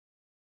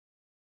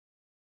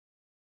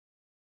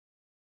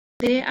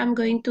Today I'm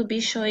going to be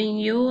showing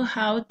you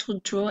how to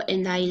draw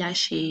an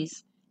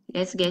eyelashes.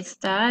 Let's get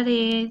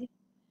started.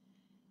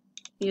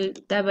 You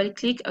double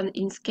click on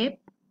Inkscape.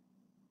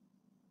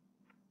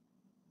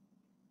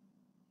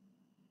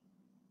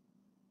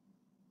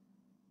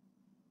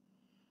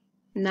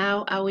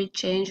 Now I will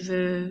change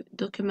the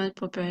document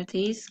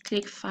properties.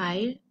 Click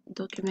File,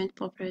 Document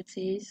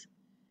Properties,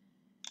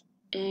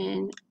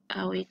 and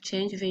I will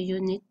change the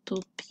unit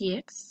to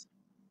pixels.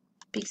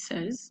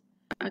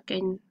 I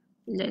can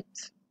let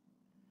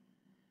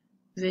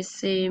the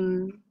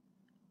same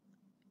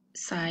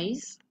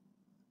size.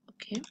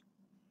 Okay.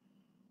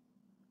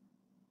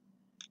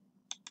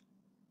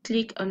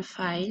 Click on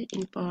File,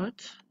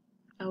 Import.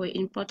 I will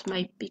import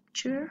my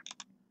picture.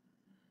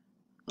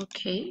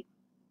 Okay.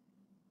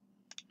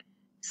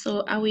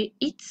 So I will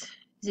hit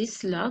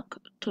this lock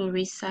to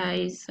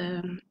resize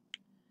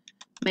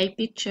my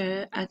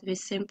picture at the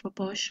same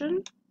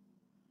proportion.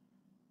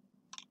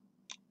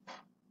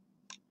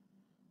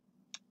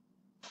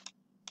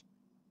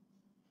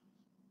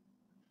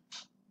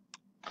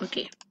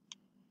 Okay.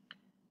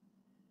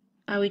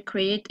 I will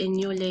create a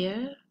new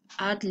layer,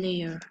 add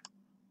layer,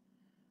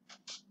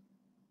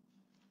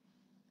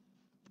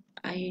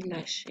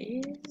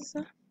 eyelashes.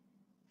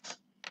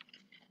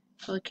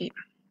 Okay.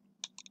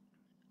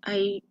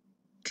 I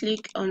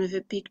click on the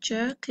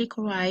picture, click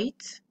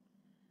right,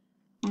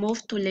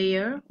 move to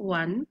layer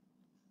 1.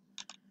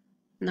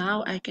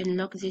 Now I can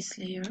lock this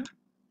layer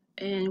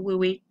and we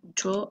will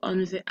draw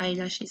on the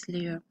eyelashes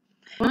layer.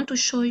 I want to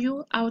show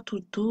you how to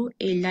do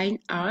a line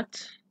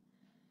art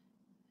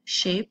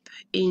shape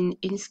in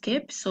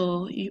Inkscape.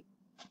 So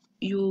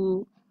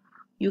you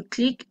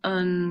click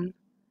on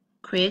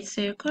create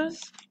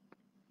circles,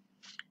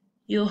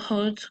 you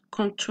hold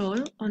Control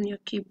on your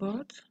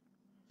keyboard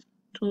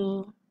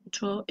to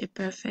draw a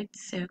perfect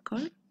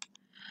circle.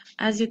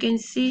 As you can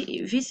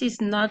see, this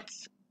is not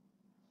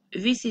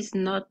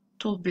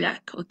too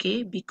black,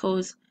 okay,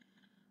 because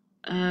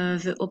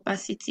the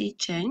opacity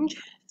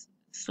change.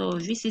 So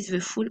this is the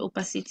full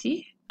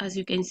opacity. As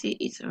you can see,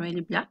 it's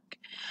already black,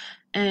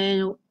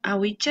 and I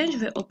will change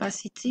the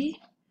opacity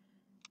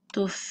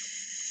to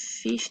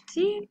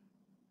 50,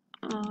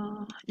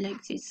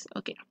 like this.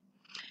 Okay,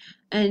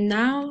 and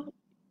now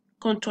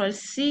Control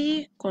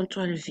C,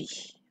 Control V.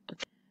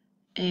 Okay,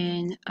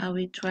 and I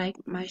will drag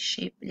my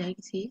shape like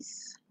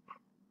this.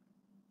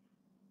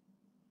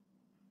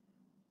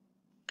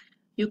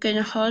 You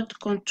can hold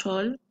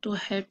Control to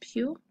help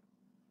you.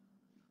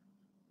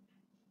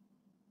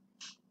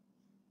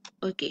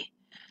 Okay,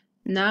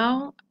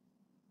 now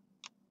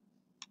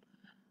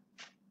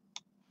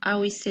I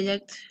will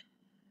select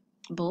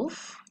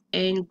both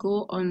and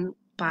go on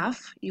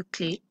path. You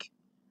click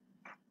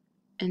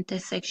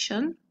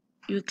intersection,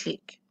 you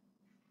click.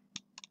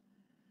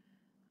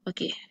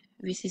 Okay,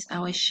 this is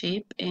our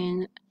shape,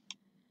 and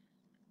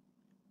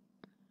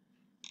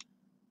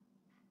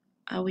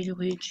I will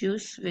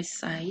reduce the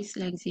size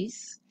like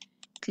this.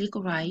 Click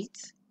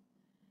right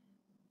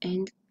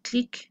and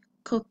click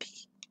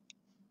copy.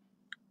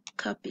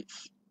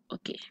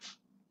 Okay,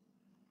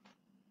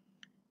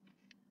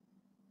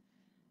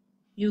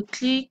 you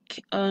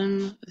click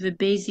on the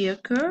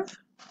Bezier curve.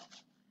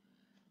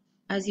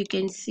 As you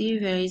can see,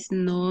 there is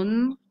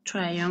none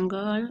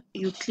triangle.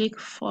 You click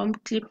from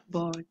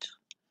clipboard.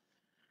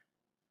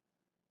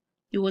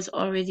 It was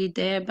already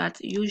there, but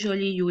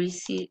usually you will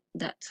see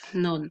that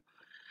none.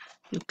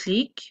 You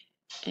click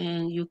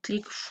and you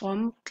click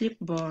from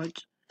clipboard.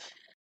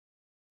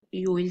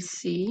 You will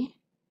see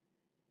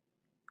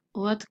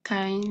what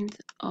kind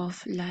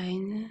of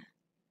line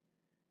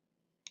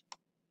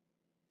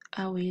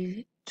I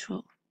will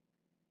draw.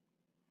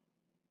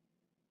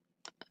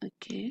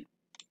 Okay,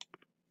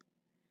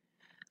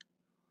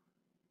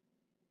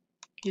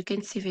 you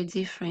can see the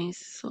difference,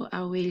 so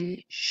I will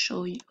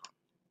show you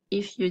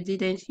if you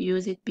didn't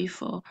use it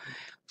before.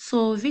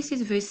 So this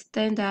is the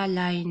standard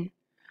line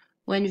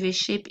when the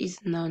shape is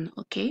none.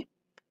 Okay,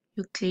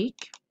 you click.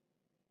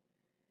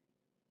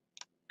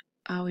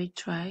 I will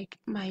drag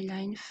my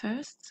line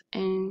first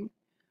and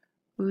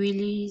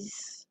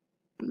release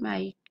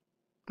my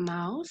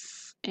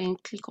mouse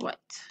and click right.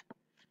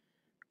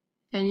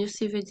 Can you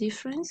see the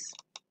difference?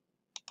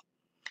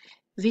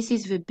 This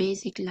is the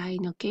basic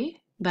line,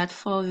 okay? But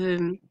for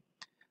the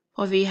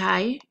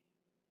eye,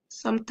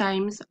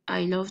 sometimes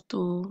I love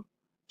to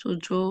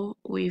draw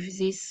with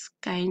this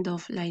kind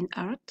of line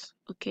art,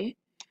 okay?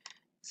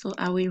 So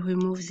I will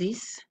remove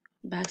this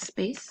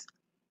backspace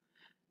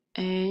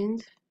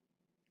and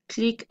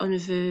click on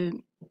the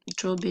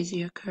draw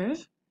Bezier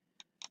curve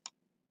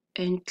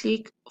and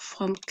click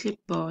from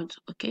clipboard,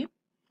 okay?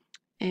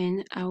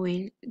 And I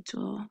will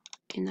draw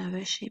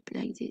another shape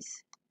like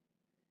this.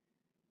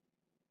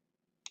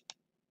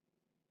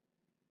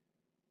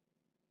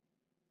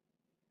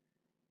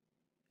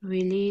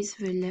 Release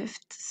the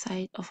left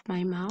side of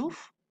my mouse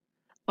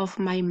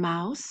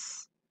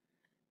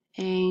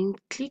and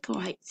click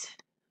right.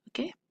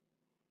 Okay,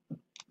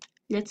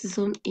 let's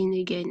zoom in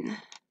again.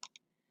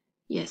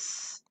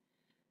 Yes,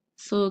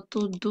 so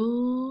to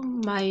do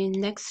my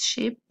next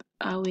shape,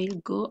 I will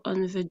go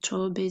on the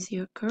Draw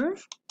Bezier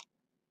curve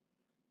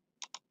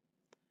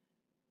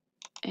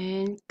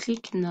and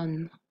click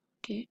None.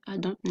 Okay, I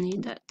don't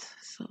need that.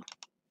 So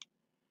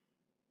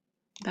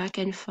back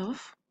and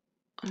forth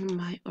on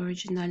my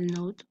original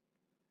node.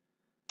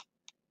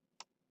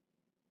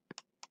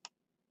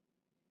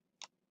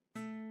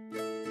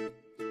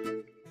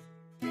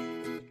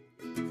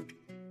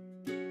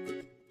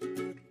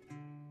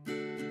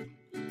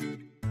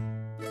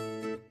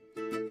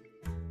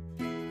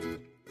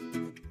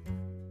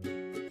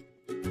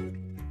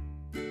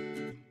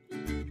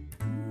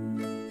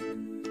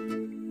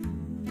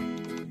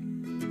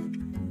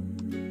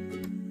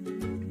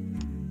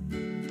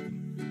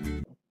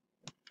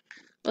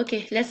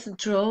 Okay, let's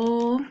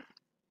draw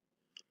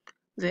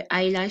the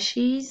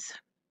eyelashes.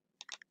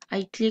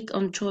 I click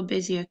on Draw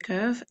Bezier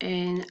curve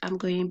and I'm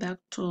going back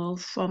to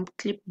from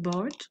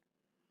clipboard.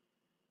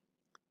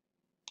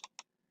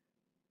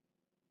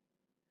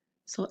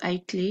 So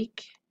I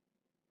click,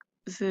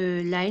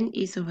 the line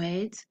is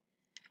red.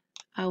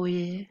 I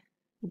will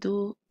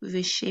do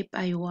the shape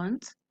I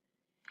want.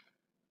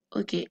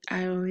 Okay,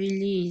 I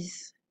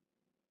release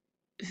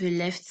the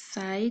left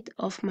side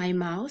of my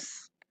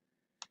mouse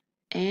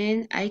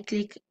and I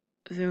click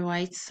the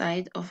right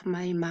side of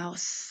my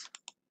mouse.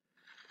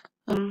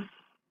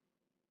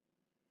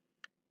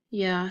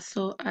 Yeah,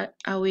 so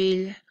I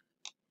will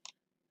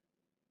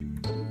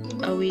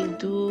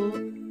do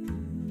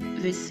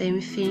the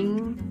same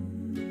thing.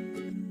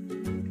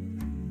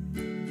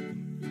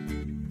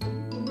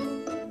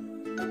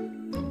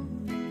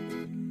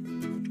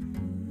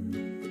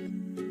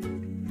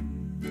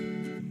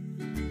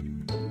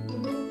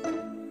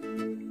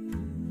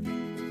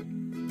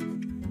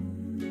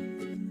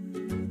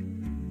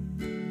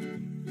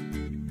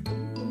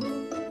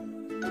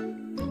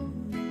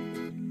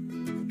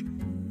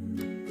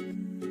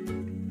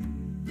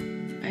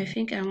 I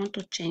think I want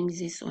to change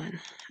this one.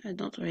 I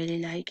don't really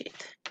like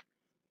it.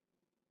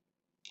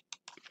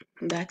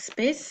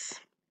 Backspace.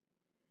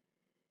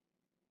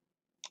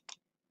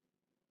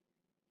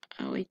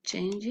 I will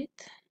change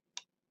it.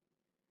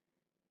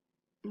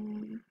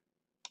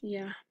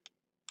 Yeah.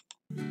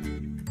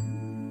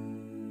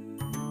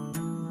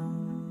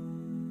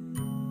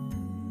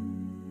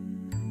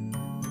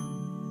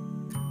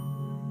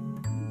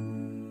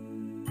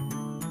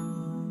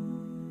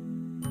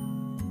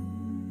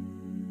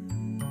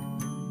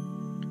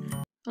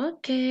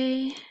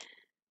 Okay.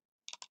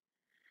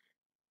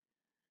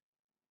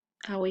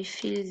 I will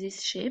fill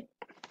this shape.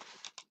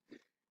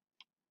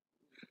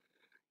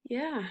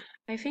 Yeah,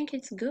 I think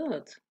it's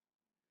good.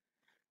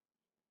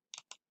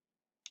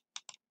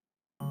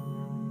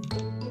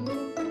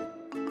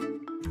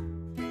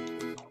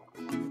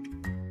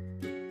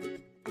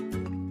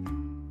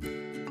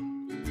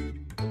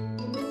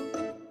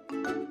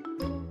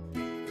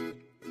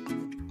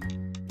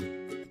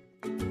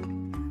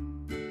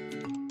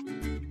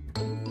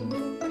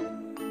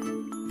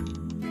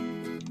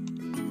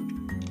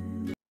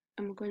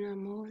 I'm gonna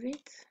move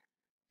it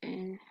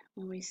and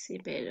we will see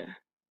better.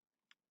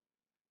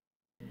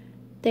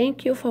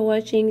 Thank you for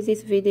watching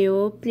this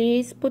video.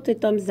 Please put a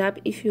thumbs up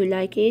if you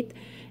like it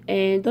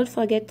and don't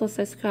forget to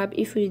subscribe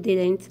if you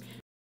didn't.